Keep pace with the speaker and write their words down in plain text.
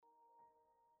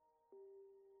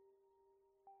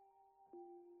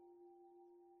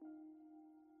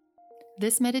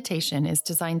This meditation is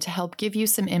designed to help give you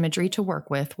some imagery to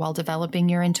work with while developing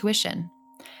your intuition.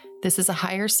 This is a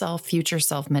higher self, future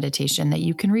self meditation that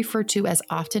you can refer to as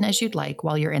often as you'd like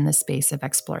while you're in the space of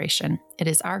exploration. It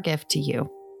is our gift to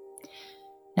you.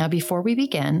 Now, before we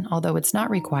begin, although it's not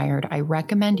required, I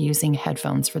recommend using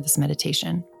headphones for this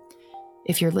meditation.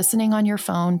 If you're listening on your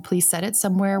phone, please set it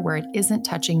somewhere where it isn't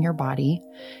touching your body,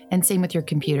 and same with your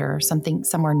computer,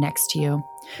 somewhere next to you.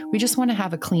 We just want to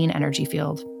have a clean energy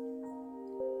field.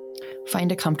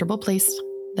 Find a comfortable place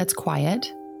that's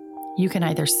quiet. You can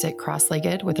either sit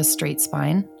cross-legged with a straight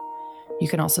spine. You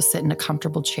can also sit in a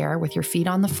comfortable chair with your feet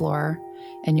on the floor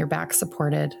and your back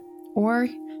supported, or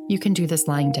you can do this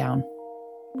lying down.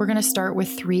 We're going to start with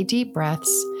 3 deep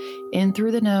breaths in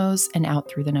through the nose and out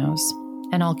through the nose,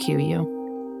 and I'll cue you.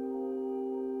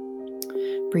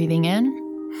 Breathing in,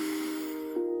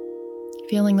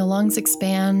 feeling the lungs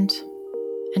expand,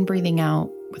 and breathing out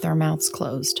with our mouths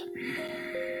closed.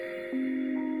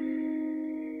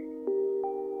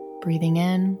 Breathing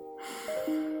in,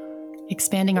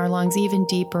 expanding our lungs even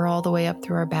deeper all the way up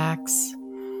through our backs,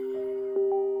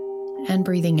 and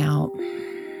breathing out,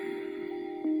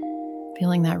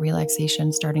 feeling that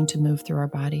relaxation starting to move through our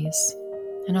bodies.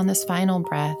 And on this final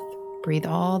breath, breathe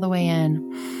all the way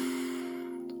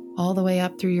in, all the way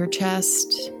up through your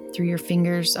chest, through your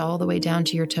fingers, all the way down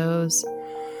to your toes.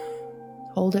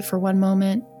 Hold it for 1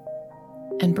 moment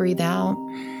and breathe out,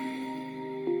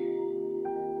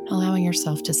 allowing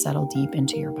yourself to settle deep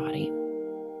into your body.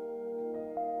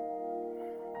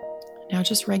 Now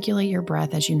just regulate your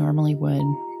breath as you normally would,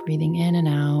 breathing in and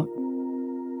out.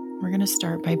 We're going to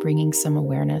start by bringing some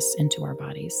awareness into our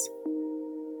bodies.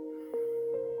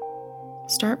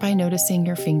 Start by noticing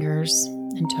your fingers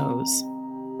and toes.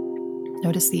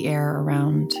 Notice the air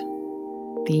around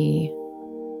the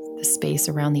space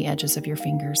around the edges of your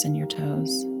fingers and your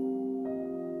toes.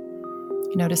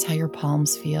 Notice how your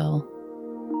palms feel.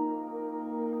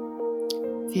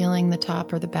 Feeling the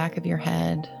top or the back of your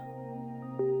head.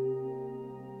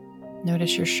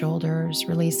 Notice your shoulders,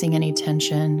 releasing any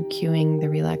tension, cueing the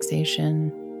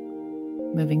relaxation,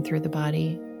 moving through the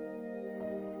body.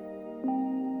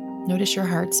 Notice your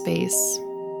heart space.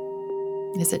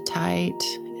 Is it tight?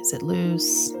 Is it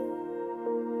loose?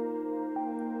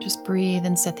 Just breathe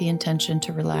and set the intention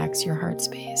to relax your heart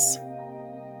space.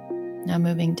 Now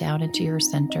moving down into your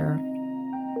center.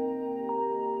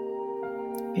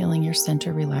 Feeling your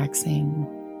center relaxing.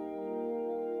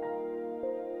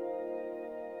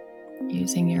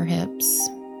 Using your hips.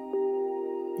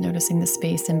 Noticing the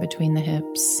space in between the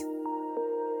hips.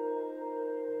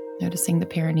 Noticing the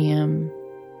perineum.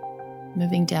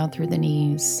 Moving down through the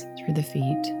knees, through the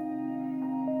feet.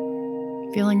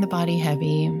 Feeling the body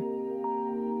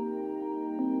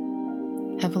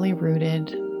heavily rooted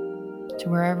to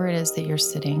wherever it is that you're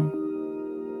sitting.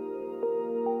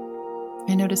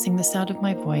 And noticing the sound of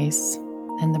my voice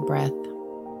and the breath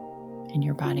in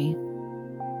your body.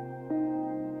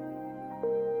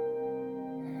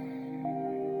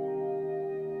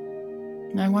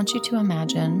 Now I want you to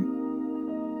imagine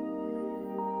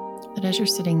that as you're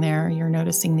sitting there, you're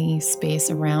noticing the space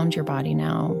around your body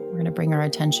now. We're going to bring our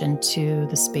attention to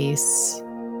the space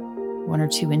 1 or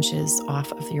 2 inches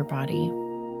off of your body.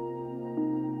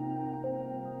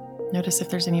 Notice if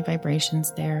there's any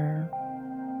vibrations there.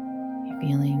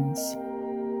 Feelings.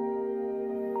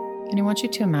 And I want you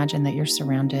to imagine that you're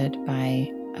surrounded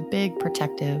by a big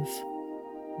protective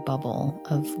bubble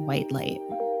of white light.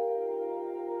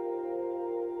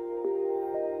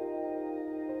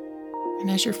 And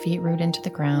as your feet root into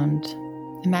the ground,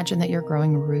 imagine that you're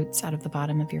growing roots out of the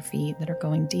bottom of your feet that are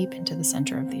going deep into the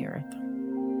center of the earth.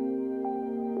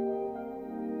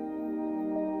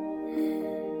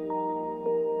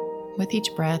 With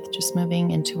each breath, just moving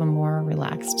into a more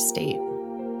relaxed state.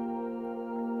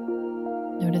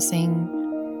 Noticing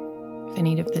if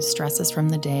any of the stresses from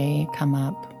the day come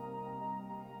up.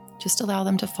 Just allow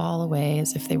them to fall away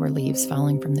as if they were leaves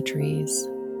falling from the trees.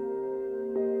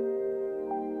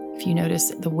 If you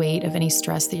notice the weight of any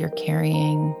stress that you're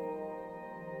carrying,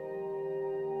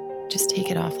 just take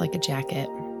it off like a jacket,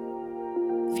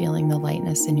 feeling the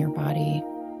lightness in your body.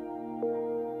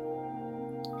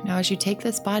 Now, as you take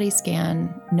this body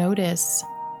scan, notice,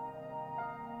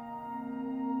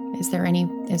 is there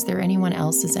anyone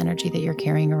else's energy that you're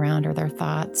carrying around? Are there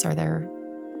thoughts? Are there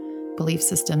belief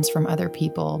systems from other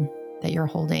people that you're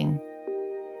holding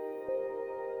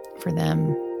for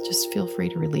them? Just feel free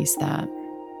to release that.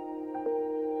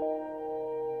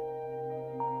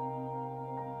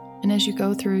 And as you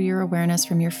go through your awareness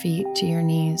from your feet to your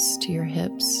knees, to your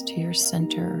hips, to your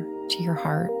center, to your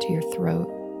heart, to your throat,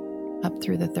 up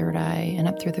through the third eye and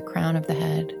up through the crown of the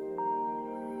head,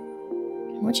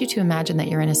 want you to imagine that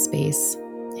you're in a space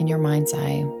in your mind's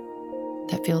eye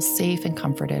that feels safe and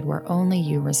comforted, where only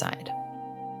you reside.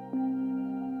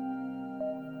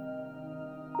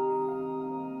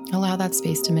 Allow that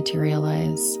space to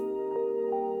materialize.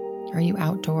 Are you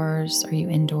outdoors? Are you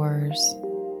indoors?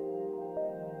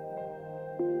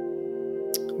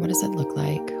 What does it look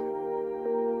like?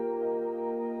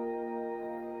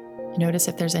 Notice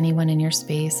if there's anyone in your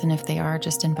space, and if they are,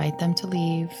 just invite them to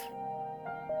leave.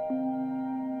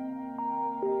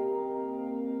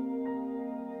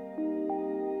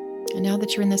 And now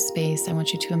that you're in this space, I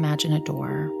want you to imagine a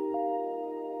door.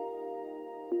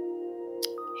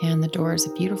 And the door is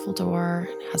a beautiful door.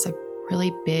 It has a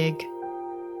really big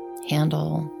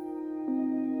handle.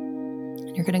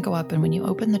 And you're going to go up, and when you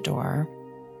open the door,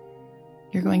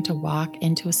 you're going to walk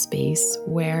into a space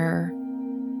where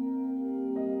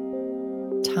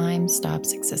time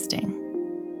stops existing.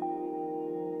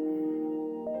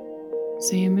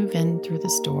 So you move in through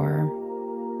this door.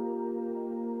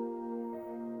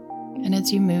 And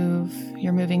as you move,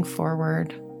 you're moving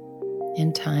forward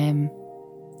in time.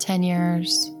 10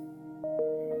 years,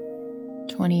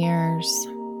 20 years,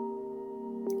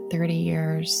 30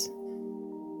 years,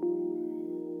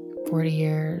 40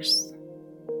 years,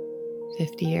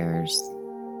 50 years.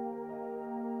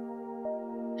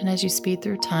 And as you speed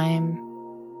through time,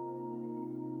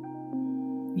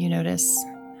 you notice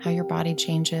how your body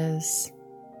changes,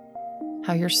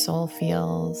 how your soul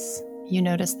feels. You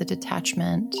notice the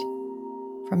detachment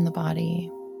from the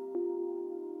body,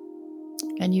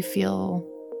 and you feel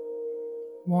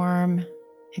warm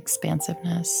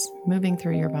expansiveness moving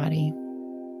through your body.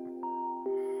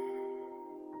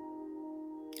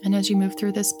 And as you move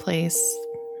through this place,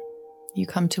 you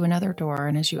come to another door,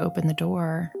 and as you open the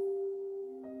door,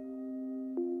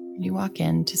 you walk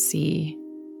in to see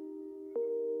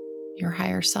your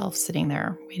higher self sitting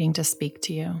there waiting to speak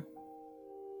to you.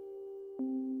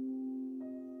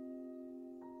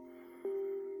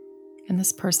 And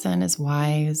this person is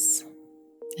wise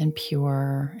and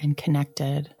pure and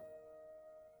connected.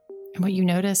 And what you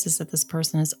notice is that this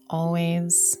person is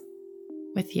always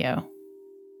with you.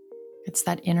 It's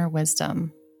that inner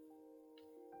wisdom.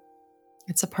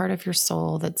 It's a part of your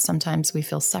soul that sometimes we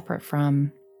feel separate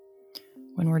from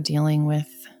when we're dealing with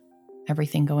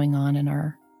everything going on in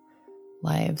our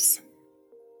lives.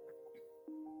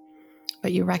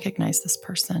 But you recognize this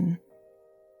person.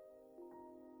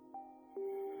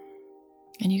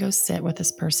 And you go sit with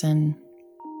this person.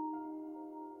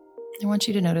 I want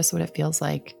you to notice what it feels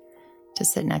like to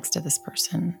sit next to this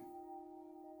person.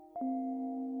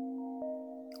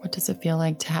 What does it feel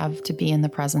like to have to be in the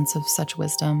presence of such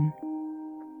wisdom?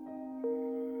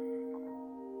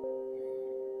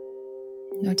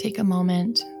 Take a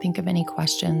moment, think of any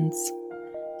questions,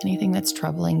 anything that's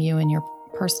troubling you in your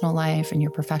personal life and your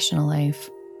professional life,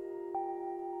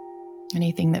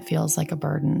 anything that feels like a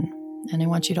burden. And I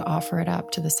want you to offer it up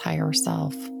to this higher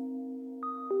self.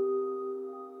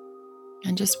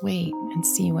 And just wait and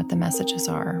see what the messages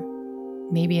are.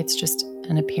 Maybe it's just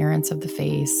an appearance of the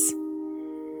face.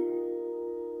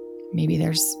 Maybe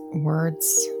there's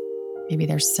words. Maybe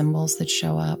there's symbols that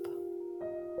show up.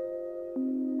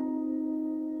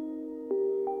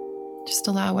 Just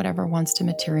allow whatever wants to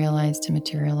materialize.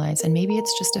 And maybe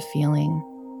it's just a feeling.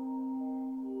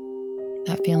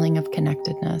 That feeling of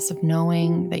connectedness, of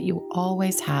knowing that you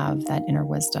always have that inner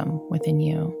wisdom within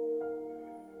you.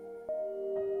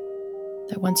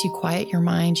 That once you quiet your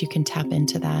mind, you can tap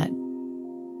into that.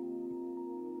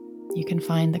 You can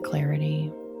find the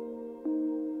clarity.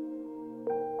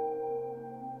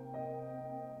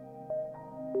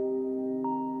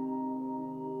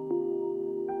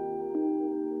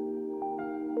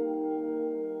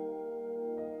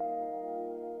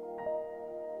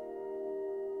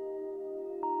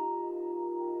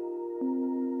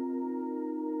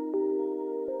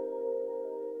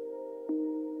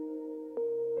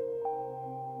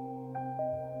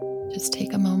 Just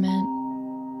take a moment,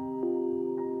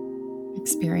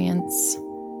 experience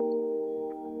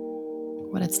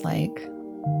what it's like.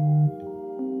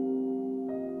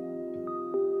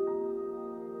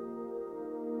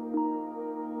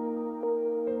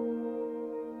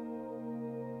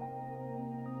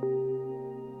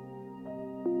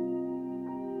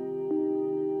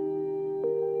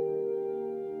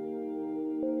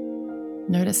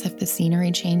 Notice if the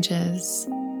scenery changes.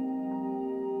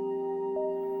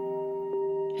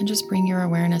 And just bring your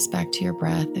awareness back to your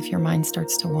breath if your mind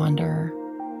starts to wander.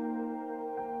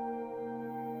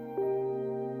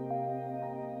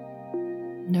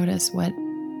 Notice what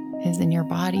is in your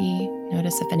body.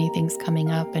 Notice if anything's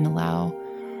coming up, and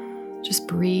just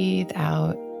breathe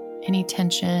out any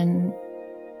tension,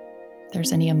 If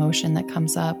there's any emotion that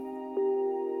comes up,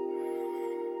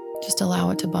 just allow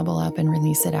it to bubble up and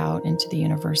release it out into the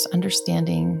universe,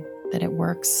 understanding that it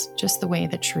works just the way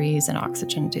that trees and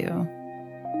oxygen do.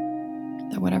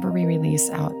 That whatever we release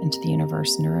out into the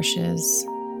universe nourishes,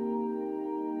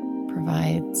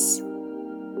 provides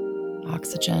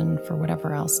oxygen for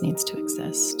whatever else needs to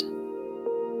exist.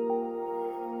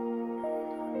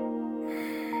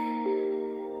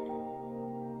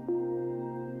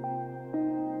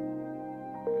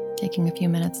 Taking a few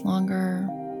minutes longer,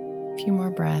 a few more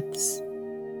breaths.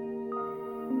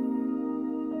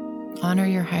 Honor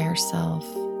your higher self.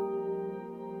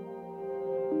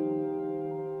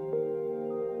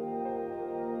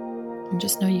 And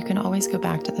just know you can always go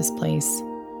back to this place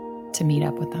to meet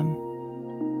up with them.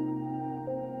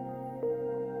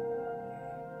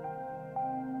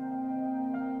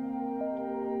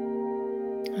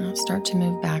 Now start to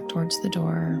move back towards the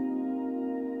door.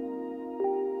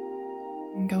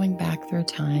 And going back through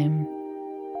time.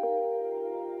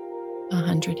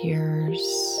 100 years,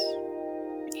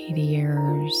 80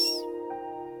 years,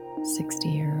 60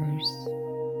 years,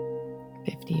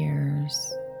 50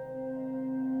 years,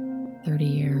 30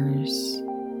 years,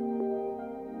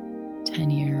 10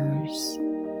 years,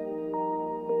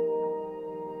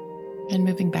 and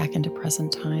moving back into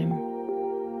present time.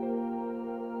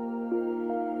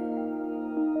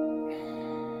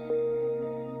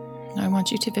 I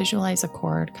want you to visualize a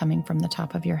cord coming from the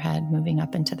top of your head, moving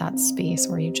up into that space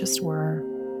where you just were.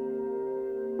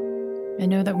 And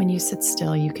know that when you sit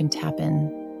still, you can tap in.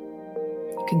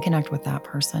 You can connect with that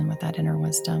person, with that inner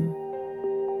wisdom.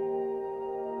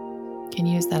 You can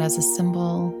use that as a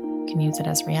symbol. You can use it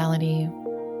as reality.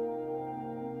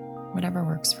 Whatever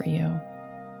works for you.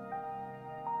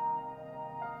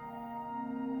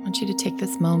 I want you to take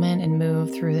this moment and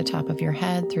move through the top of your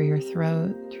head, through your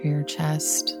throat, through your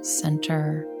chest,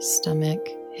 center, stomach,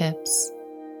 hips,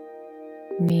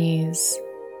 knees,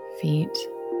 feet.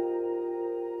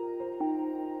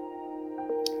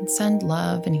 And send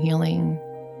love and healing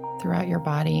throughout your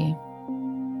body.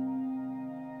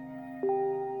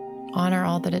 Honor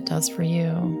all that it does for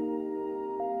you.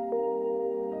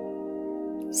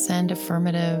 Send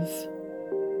affirmative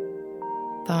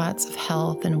thoughts of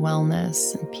health and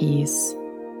wellness and peace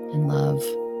and love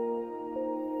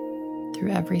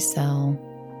through every cell.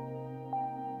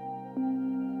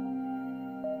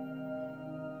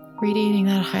 Radiating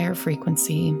that higher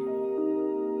frequency.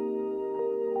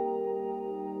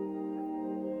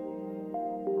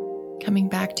 Coming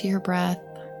back to your breath.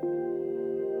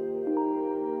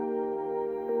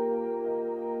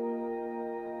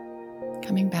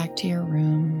 Coming back to your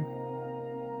room.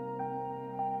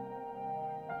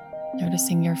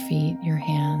 Noticing your feet, your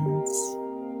hands.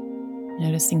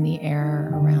 Noticing the air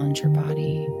around your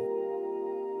body.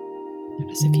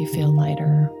 Notice if you feel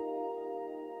lighter.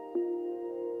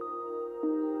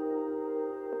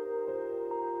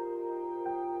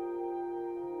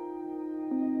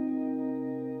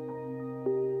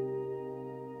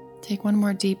 Take one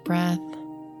more deep breath.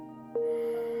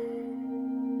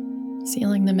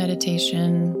 Sealing the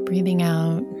meditation, breathing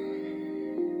out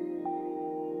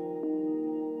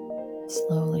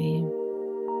slowly.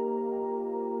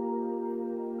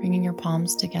 Bringing your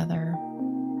palms together.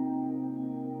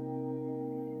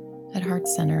 At heart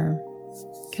center,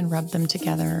 you can rub them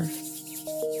together,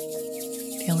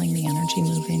 feeling the energy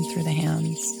moving through the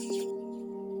hands.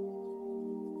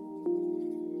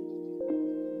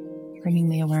 Bringing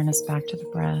the awareness back to the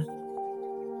breath.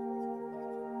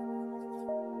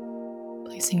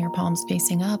 Placing your palms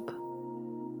facing up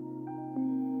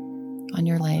on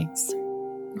your legs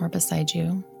or beside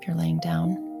you if you're laying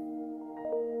down.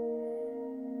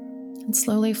 And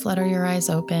slowly flutter your eyes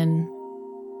open,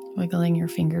 wiggling your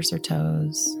fingers or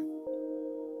toes.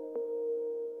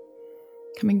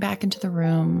 Coming back into the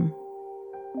room,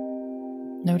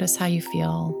 notice how you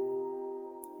feel.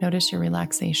 Notice your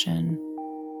relaxation.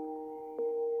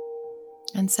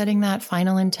 And setting that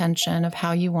final intention of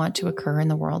how you want to occur in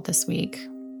the world this week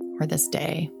or this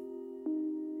day.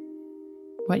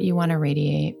 What you want to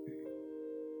radiate.